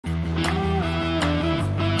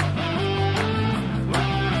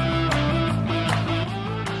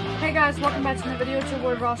guys, welcome back to the video. It's your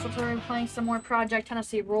boy Ross playing some more Project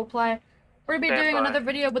Tennessee roleplay. We're going to be doing another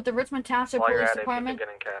video with the Richmond Township Police Department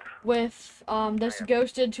with this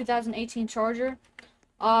ghosted 2018 Charger.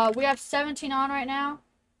 We have 17 on right now.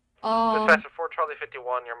 Dispatcher 4 Charlie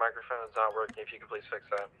 51, your microphone is not working. If you could please fix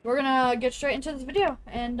that. We're going to get straight into this video.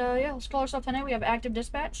 And yeah, let's call ourselves 10A. We have active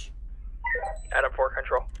dispatch. Adam 4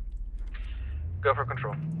 control. Go for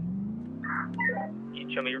control. Can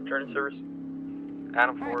you show me your return service?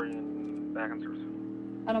 Adam 4 in back on service.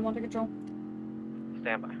 Adam 1 to control.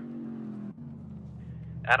 Stand by.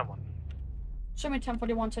 Adam 1. Show me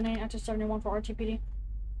 1041, 10A, active 71 for RTPD.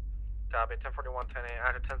 Copy, 1041, 10A,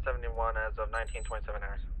 active 1071 as of 1927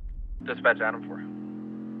 hours. Dispatch Adam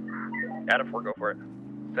 4. Adam 4, go for it.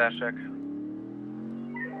 Stash check.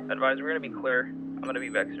 Advise, we're going to be clear. I'm going to be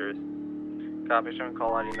vectors. Copy, showing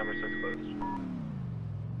call ID number 6 closed.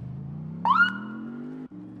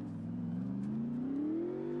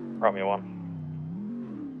 Romeo 1.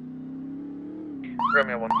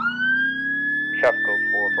 Romeo 1. Traffic code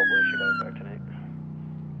 4, appropriate issue back tonight.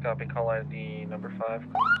 Copy, call ID number 5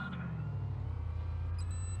 closed.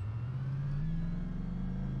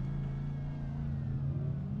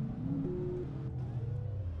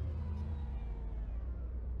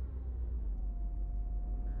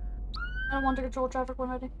 Adam 1 to control, traffic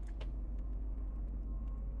 190.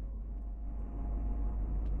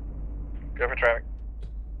 Go for traffic.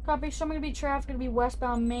 Copy, show me to be traffic, gonna be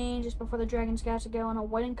westbound Main, just before the Dragon's Gas-A-Go on a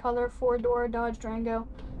white in color, 4-door Dodge Durango.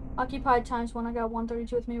 Occupied ×1, I got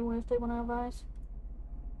 132 with me if they want to advise.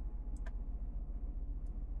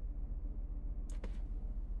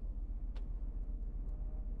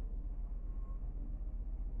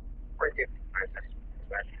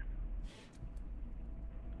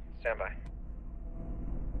 Stand by.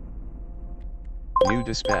 New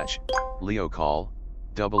dispatch, Leo call,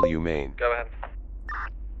 W Main. Go ahead.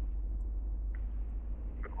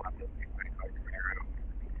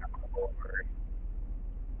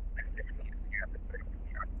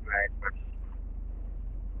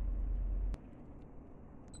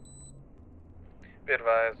 Be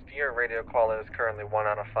advised, your radio call is currently 1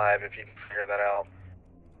 out of 5 if you can figure that out.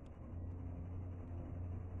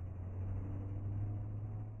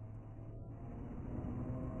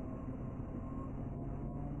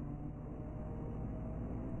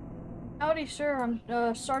 Howdy, sir. I'm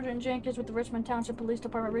Sergeant Jenkins with the Richmond Township Police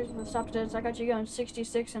Department. Reason for the stop today is I got you going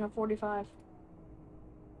 66 and a 45.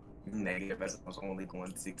 Negative, as I was only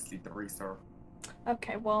going 63, sir.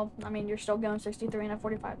 Okay, well, I mean, you're still going 63 and a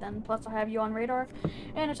 45 then. Plus, I have you on radar,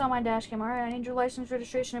 and it's on my dash cam. Alright, I need your license,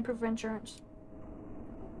 registration, and proof of insurance.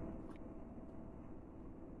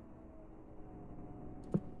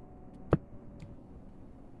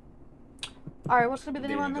 Alright, what's gonna be the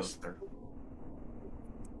name on this? Sir.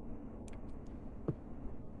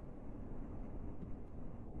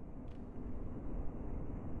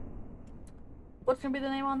 What's gonna be the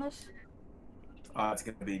name on this? It's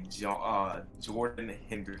gonna be Jordan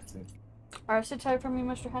Henderson. Alright, sit tight for me,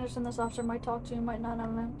 Mr. Henderson. This officer might talk to you, might not, I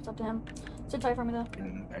don't know. It's up to him. Sit tight for me, though.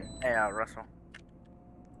 Hey, Russell.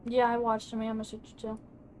 Yeah, I watched him. He almost hit you, too.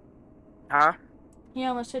 Huh? He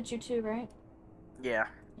almost hit you, too, right? Yeah.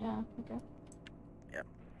 Yeah, okay. Yep.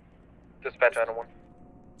 Dispatch Adam 1.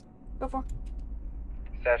 Go for it.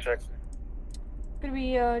 Stash check. Could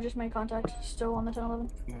we just make contact? Still on the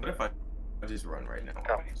 1011? What if I just run right now?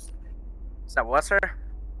 Copy. Is that what, sir?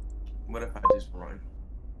 What if I just run?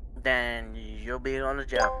 Then you'll be on the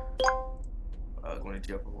jail. Going to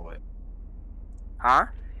jail for what? Huh?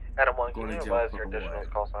 Adam 1, can Going you to jail advise for your additional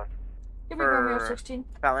what? call sign? Give me Romeo 16.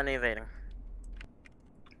 Felony evading.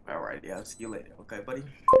 Alright, yeah, I'll see you later. Okay, buddy?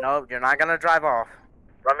 No, you're not gonna drive off.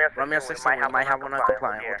 Romeo 16, we might have one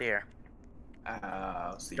uncompliant with here.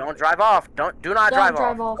 I'll see you Don't later. drive off. Do not Don't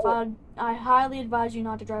drive off. I highly advise you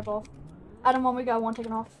not to drive off. Adam 1, we got one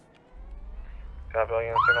taken off. Copy, all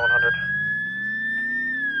units, signal 100.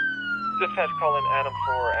 Dispatch calling Adam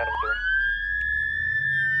 4, Adam 3.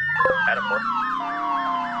 Adam 4.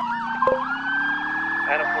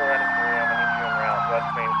 Adam 4, Adam 3, I'm gonna need you en route,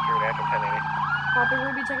 West Main Street, after 1080. Copy,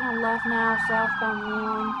 we'll be taking a left now, southbound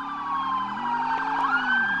Leon.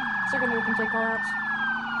 Secondary can take call outs.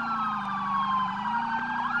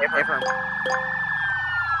 Affirm.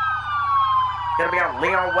 Gonna be on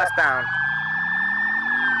Leon westbound.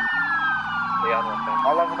 Leon westbound.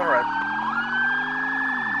 All over the road.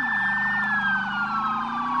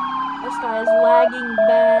 This guy is lagging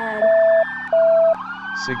bad.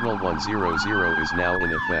 Signal 100 is now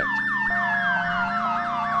in effect.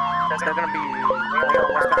 They're gonna be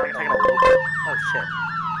Leon westbound taking a loop. Oh shit.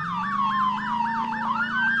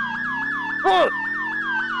 Whoa!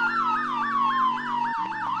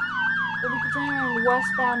 Continuing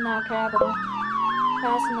westbound now, Capitol.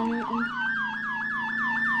 Passing the Newton.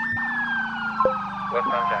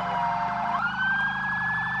 Westbound Capitol.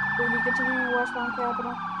 We'll be continuing westbound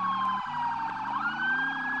Capitol.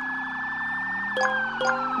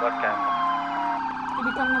 West Capitol. We'll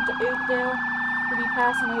be coming up to Oakdale. We'll be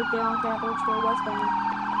passing Oakdale on Capitol to go westbound.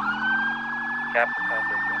 Capitol past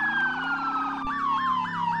Oakdale.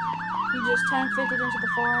 He just 1050'd into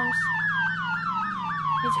the farms.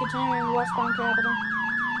 He's continuing westbound Capitol.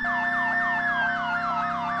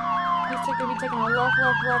 He's going to be taking a left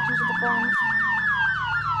into the farms.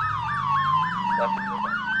 Left into the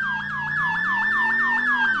farm.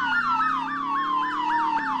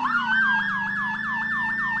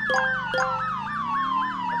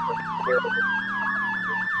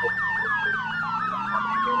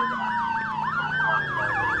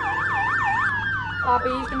 Copy,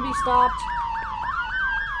 he's gonna be stopped.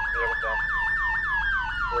 Yeah, what's up?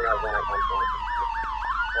 We got one at gunpoint.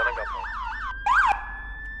 One at gunpoint.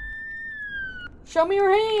 Show me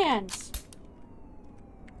your hands.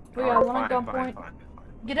 We got one at gunpoint. Fine.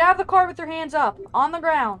 Get out of the car with your hands up. On the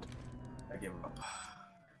ground. I give up.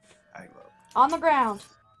 I give up. On the ground.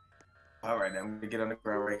 Alright, I'm gonna get on the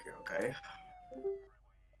ground right here, okay?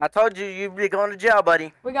 I told you you'd be going to jail,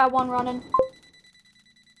 buddy. We got one running.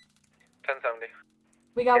 1070.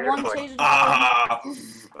 We got one taser.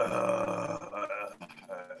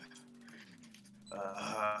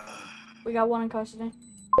 We got one in custody.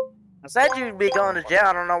 I said you'd be going to jail.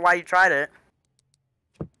 I don't know why you tried it.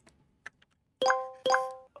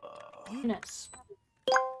 Units.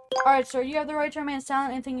 Alright, sir, you have the right to remain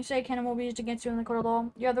silent. Anything you say can and will be used against you in the court of law.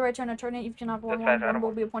 You have the right to an attorney. If you cannot avoid one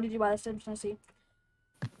will be appointed to you by the state of Tennessee.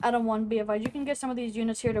 Adam 1, be advised. You can get some of these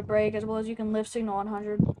units here to break, as well as you can lift signal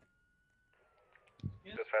 100.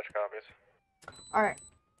 Dispatch copies. Alright.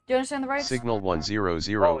 Do you understand the rights? Signal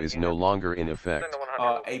 100 is no longer in effect. Signal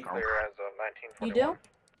 100 will be April. clear as of 1941. You do?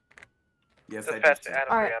 Yes, I Dispatch do. to Adam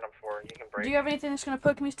 3, Alright. Adam 4. You can break. Do you have anything that's gonna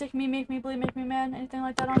poke me, stick me, make me bleed, make me mad? Anything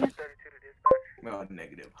like that on you? 32 to dispatch. No,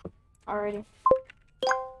 negative. Alrighty.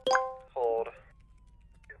 Hold.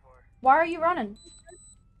 Why are you running?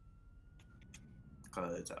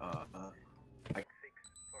 Cause,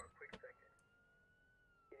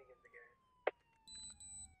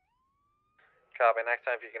 Copy. Next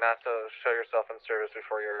time, if you can also show yourself in service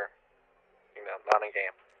before you're, not in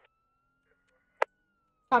game.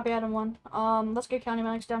 Copy, Adam 1. Let's get county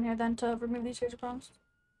medics down here then to remove these series of problems.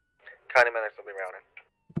 County medics will be routed.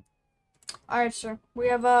 Alright, sir. We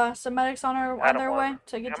have some medics on their way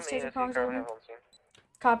to get the series of problems over.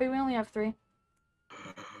 Copy, we only have 3.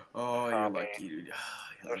 oh, you're lucky, dude.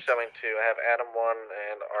 I'm showing 2. I have Adam 1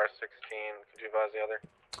 and R16. Could you advise the other?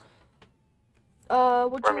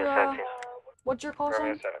 What's your call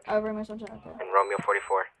Romeo sign? 17. Oh, Romeo 17, okay. And Romeo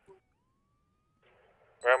 44.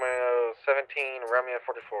 Romeo 17, Romeo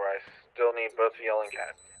 44. I still need both Yell and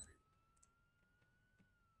Cat.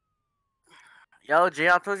 Yo, G,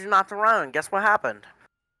 I told you not to run. Guess what happened?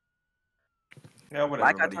 Yeah, whatever,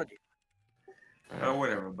 Like I buddy. told you. Oh,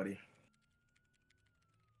 whatever, buddy.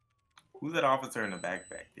 Who's that officer in the back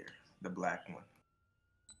there? The black one.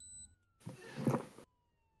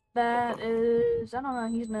 That is... I don't know,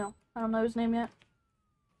 he's new. I don't know his name yet.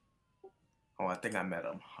 Oh, I think I met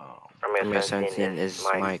him. Romeo 17 is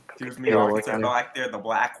Mike. Excuse me, officer back there, the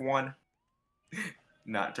black one.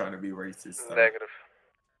 Not trying to be racist. So. Negative.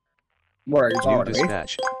 What are you New talking about?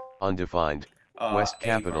 dispatch. Undefined. West Hey,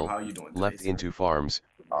 Capitol. how you doing today, Left sir? into farms.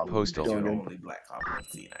 Postal. You're the only black cop I've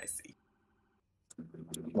seen, I see.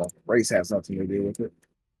 Well, race has nothing to do with it.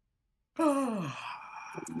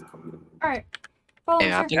 Alright. Follow me,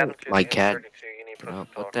 Yeah, I sir. think my cat. 32, you need Oh,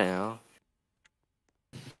 postal what the hell?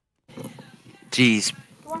 Jeez. You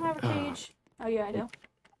wanna have a cage? Oh, yeah, I do.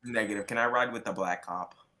 Negative. Can I ride with the black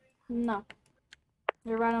cop? No.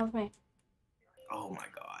 You're riding with me. Oh my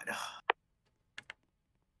god.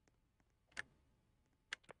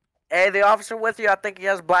 Hey, the officer with you, I think he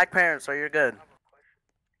has black parents, so you're good.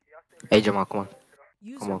 Hey, Jamal, come on.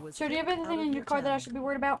 Come on. Sir, do you have anything in your car that I should be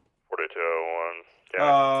worried about? 4201.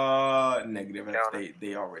 Negative.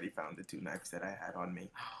 They already found the 2 knives that I had on me.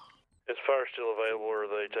 Is fire still available or are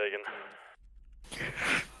they taken?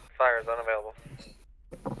 Fire is unavailable.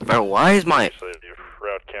 Bro, why is my... So the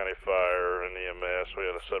Routt County Fire and EMS, we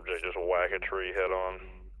had a subject just whack a tree head on.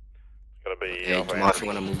 It's gonna be... Hey, Jamal, if you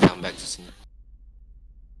want to move down back to scene.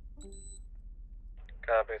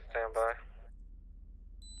 Copy, stand by.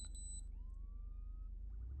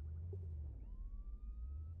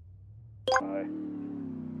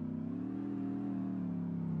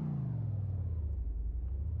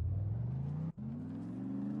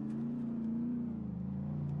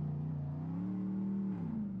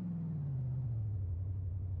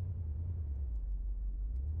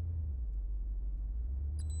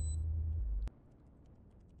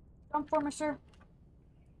 Jump for me, sir.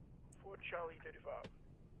 4 Charlie 35.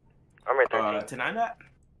 I'm right 13. Tonight that?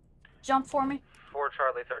 Jump for me. 4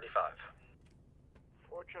 Charlie 35.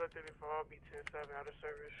 4 Charlie 35, B-10-7 out of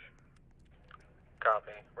service.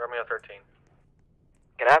 Copy. Romeo 13.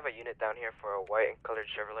 Can I have a unit down here for a white and colored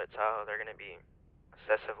Chevrolet Tahoe? They're gonna be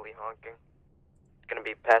excessively honking. It's gonna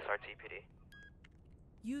be past our TPD.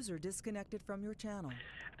 User disconnected from your channel.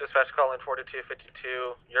 Dispatch call in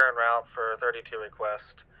 4252. You're en route for 32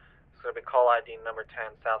 request. It's going to be call ID number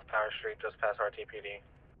 10, South Power Street, just past RTPD.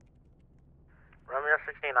 Romeo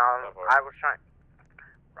 16, I was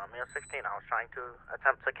trying to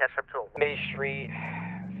attempt to catch up to a Main Street,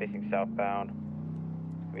 facing southbound.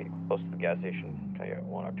 I mean, close to the gas station. Can I get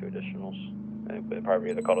 1 or 2 additionals? And it'll probably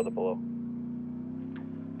be the call to the below.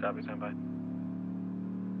 Copy, stand by.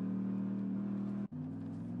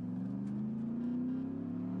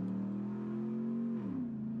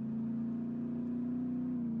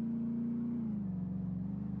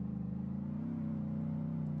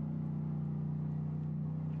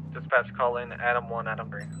 Dispatch call in Adam 1, Adam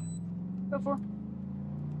 3. Go for.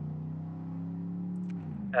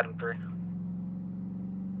 Adam 3.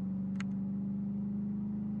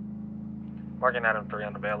 Marking Adam 3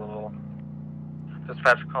 unavailable.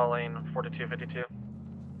 Dispatch calling 4252.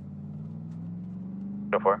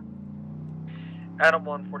 Go for. Adam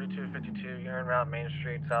 1, 4252. You're en route Main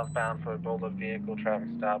Street, southbound for a bulldog vehicle traffic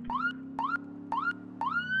stop.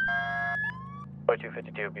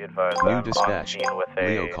 4252, be advised. New dispatch.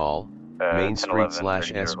 Leo call. Main Street /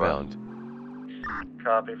 S-bound.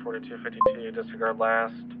 Copy 4252. Disregard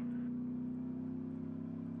last.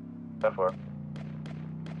 Go for.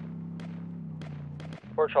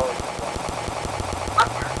 4 Charlie.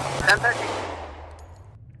 10-13.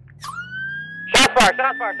 Shots fired!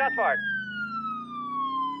 Shots fired! Shots fired!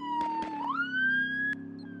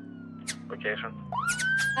 Location.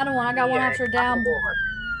 Adam 1, I got 1 officer down.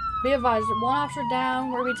 Be advised, 1 officer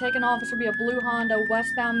down. We're going to be taking off. This will be a blue Honda,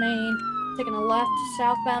 westbound Main. Taking a left,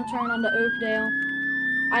 southbound turn onto Oakdale.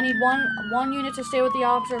 I need one unit to stay with the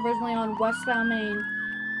officer originally on westbound Main.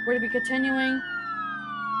 We're going to be continuing.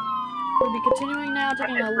 Now,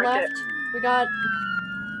 taking a left. We got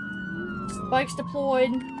spikes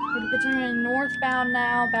deployed. We're continuing northbound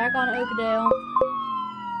now, back on Oakdale.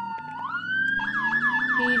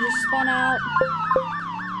 He just spun out.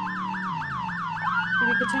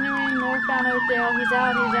 We'll be continuing northbound Oakdale. He's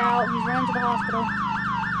out. He's running to the hospital.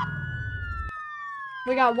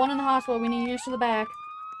 We got 1 in the hospital. We need units to the back.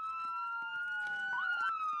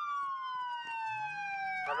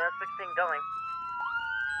 Romeo 16 going.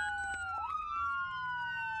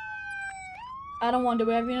 Adam 1, do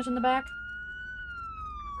we have units in the back?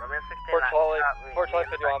 Romeo 16. 4 Charlie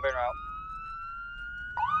 51, being route.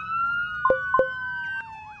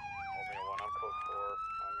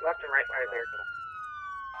 Left and right there.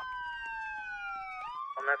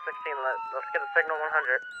 Romeo 16, let's get a signal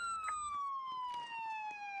 100.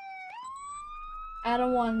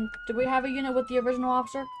 Adam 1, do we have a unit with the original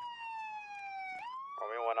officer?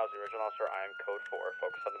 Romeo 1, I was the original officer. I am code 4.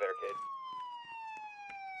 Focus on the barricade.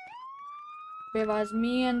 Be advised,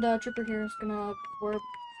 me and Trooper here is we're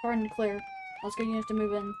starting to clear. Let's get units to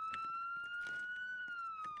move in.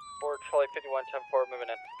 4 Charlie 51, 10-4, moving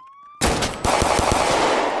in.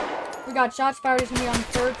 We got shots fired. He's gonna be on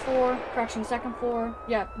 3rd floor. Correction, 2nd floor.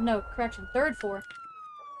 Yeah, no, correction, 3rd floor.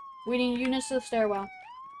 We need units to the stairwell.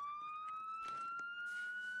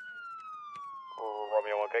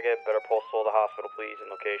 Romeo 1, can I get better pulse to the hospital, please, in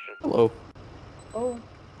location? Hello. Oh.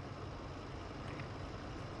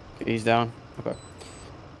 Okay, he's down. Okay.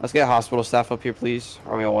 Let's get hospital staff up here, please.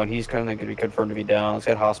 Romeo 1, he's kind of going to be confirmed to be down. Let's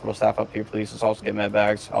get hospital staff up here, please. Let's also get med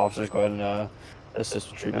bags. Officers, go ahead and assist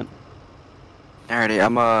with treatment.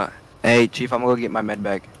 Alrighty, hey, Chief, I'm gonna go get my med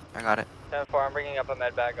bag. I got it. 10-4, I'm bringing up a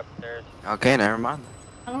med bag upstairs. Okay, never mind.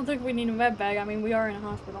 I don't think we need a med bag. I mean, we are in a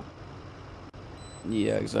hospital.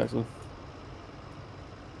 Yeah, exactly.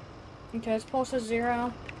 Okay, his pulse is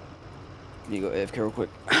 0. You go AFK real quick.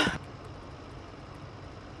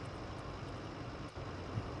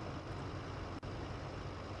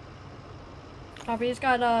 Copy, he's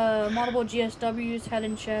got multiple GSWs, head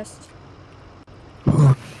and chest.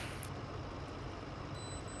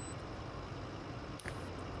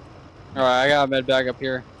 Alright, I got a med bag up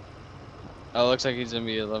here. Oh, looks like he's gonna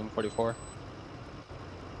be 1144.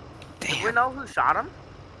 Do we know who shot him?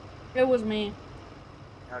 It was me.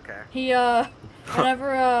 Okay. He,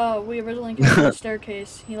 whenever, we originally came to the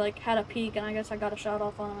staircase, he, like, had a peek, and I guess I got a shot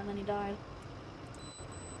off on him, and then he died.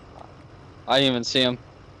 I didn't even see him.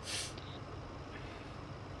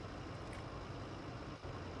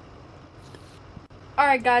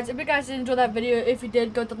 Alright guys, if you guys did enjoy that video, if you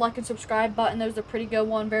did, go to the like and subscribe button. That was a pretty good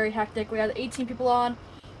one, very hectic. We had 18 people on.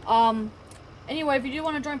 Anyway, if you do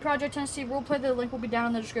want to join Project Tennessee Roleplay, the link will be down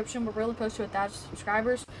in the description. We're really close to 1,000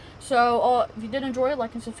 subscribers. So, if you did enjoy it,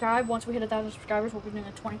 like and subscribe. Once we hit 1,000 subscribers, we'll be doing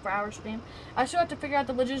a 24-hour stream. I still have to figure out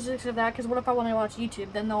the logistics of that, because what if I want to watch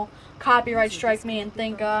YouTube? Then they'll copyright strike me and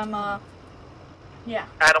think I'm, yeah.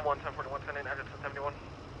 Adam 1, 1041, 10 8, 71.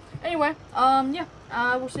 Anyway,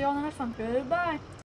 yeah, we'll see you all in the next one. Goodbye.